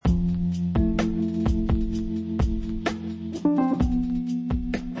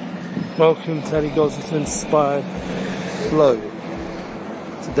Welcome to Eddie Gosley to Inspired Flow.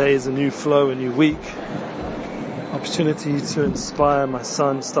 Today is a new flow, a new week. Opportunity to inspire. My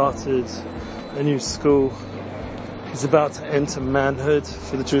son started a new school. He's about to enter manhood.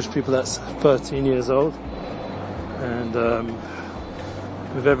 For the Jewish people, that's 13 years old. And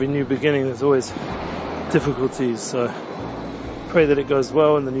with every new beginning, there's always difficulties. So pray that it goes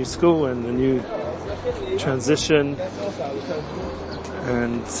well in the new school and the new transition.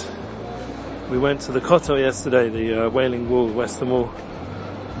 And we went to the Kotel yesterday, the Wailing Wall, Western Wall,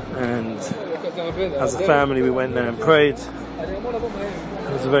 and as a family we went there and prayed.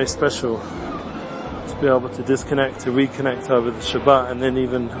 It was very special to be able to disconnect, to reconnect over the Shabbat, and then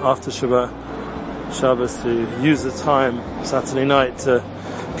even after Shabbat, Shabbos, to use the time Saturday night to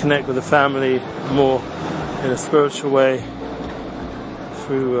connect with the family more in a spiritual way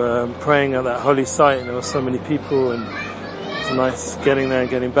through praying at that holy site. And there were so many people, and it was nice getting there and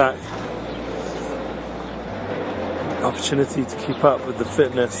getting back. Opportunity to keep up with the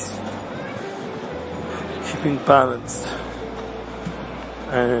fitness, keeping balanced,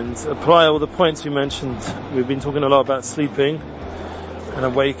 and apply all the points we mentioned. We've been talking a lot about sleeping and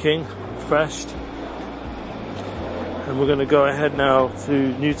awaking, refreshed, and we're going to go ahead now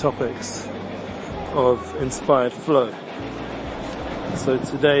to new topics of inspired flow. So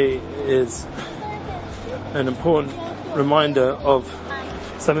today is an important reminder of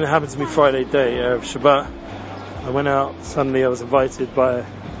something that happened to me Friday day, Erev Shabbat. I went out, suddenly I was invited by a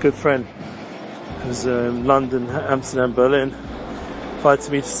good friend who's in London, Amsterdam, Berlin,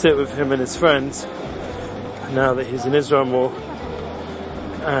 invited me to sit with him and his friends, now that he's in Israel more,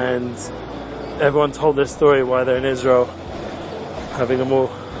 and everyone told their story why they're in Israel, having a more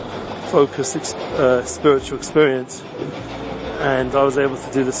focused spiritual experience, and I was able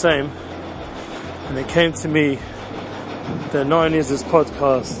to do the same. And it came to me that not only is this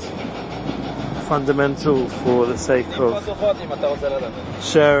podcast fundamental for the sake of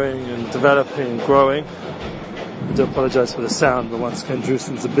sharing and developing and growing. I do apologize for the sound, but once again,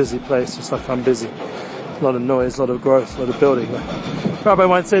 Jerusalem's a busy place, just like I'm busy. A lot of noise, a lot of growth, a lot of building. Rabbi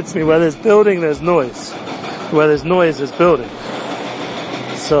once said to me, where there's building, there's noise. Where there's noise, there's building.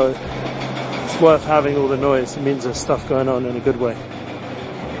 So it's worth having all the noise. It means there's stuff going on in a good way.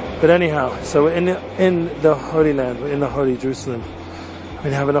 But anyhow, so we're in the Holy Land, we're in the Holy Jerusalem. We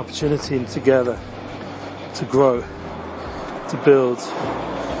have an opportunity together to grow, to build,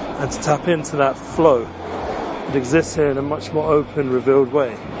 and to tap into that flow that exists here in a much more open, revealed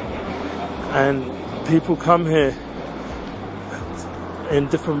way. And people come here in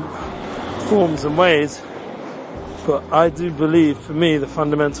different forms and ways, but I do believe, for me, the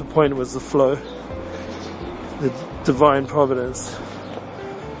fundamental point was the flow, the divine providence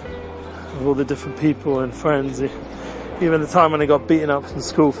of all the different people and friends. Even the time when I got beaten up in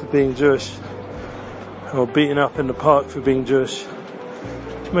school for being Jewish, or beaten up in the park for being Jewish,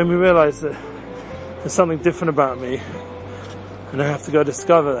 it made me realize that there's something different about me, and I have to go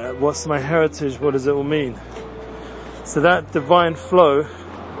discover that. What's my heritage? What does it all mean? So that divine flow,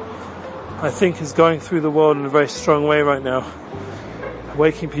 I think, is going through the world in a very strong way right now,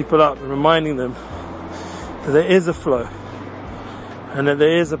 waking people up and reminding them that there is a flow, and that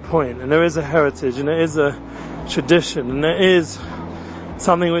there is a point, and there is a heritage, and there is a tradition, and there is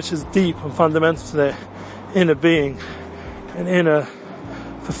something which is deep and fundamental to their inner being and inner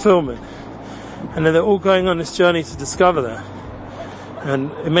fulfillment, and then they're all going on this journey to discover that.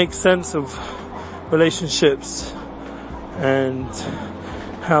 And it makes sense of relationships and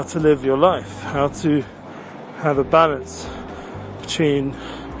how to live your life, how to have a balance between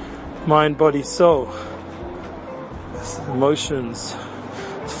mind, body, soul, emotions,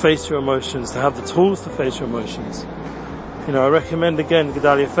 to face your emotions, to have the tools to face your emotions. You know, I recommend again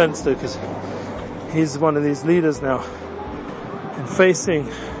Gedalia Fenster, because he's one of these leaders now in facing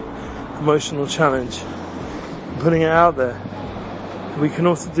emotional challenge, putting it out there. We can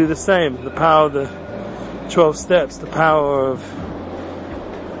also do the same. The power of the 12 steps, the power of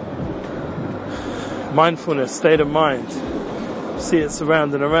mindfulness, state of mind. See it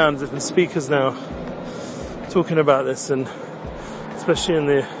surrounding around. Different speakers now talking about this, and especially in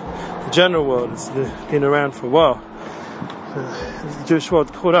the general world, it's been around for a while. The Jewish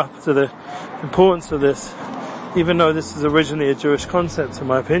world caught up to the importance of this, even though this is originally a Jewish concept, in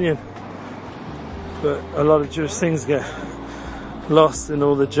my opinion. But a lot of Jewish things get lost in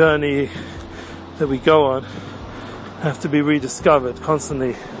all the journey that we go on, have to be rediscovered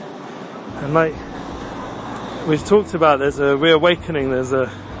constantly. And like we've talked about, there's a reawakening, there's a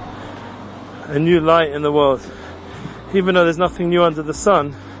new light in the world. Even though there's nothing new under the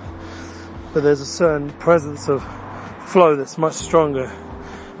sun, but there's a certain presence of flow that's much stronger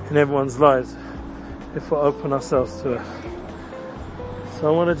in everyone's lives if we open ourselves to it. So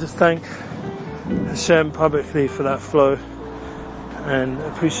I want to just thank Hashem publicly for that flow and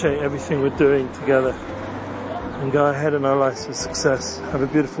appreciate everything we're doing together and go ahead in our lives with success. Have a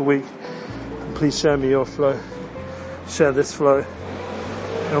beautiful week and please share me your flow. Share this flow.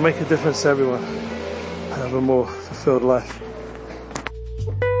 It'll make a difference to everyone. Have a more fulfilled life.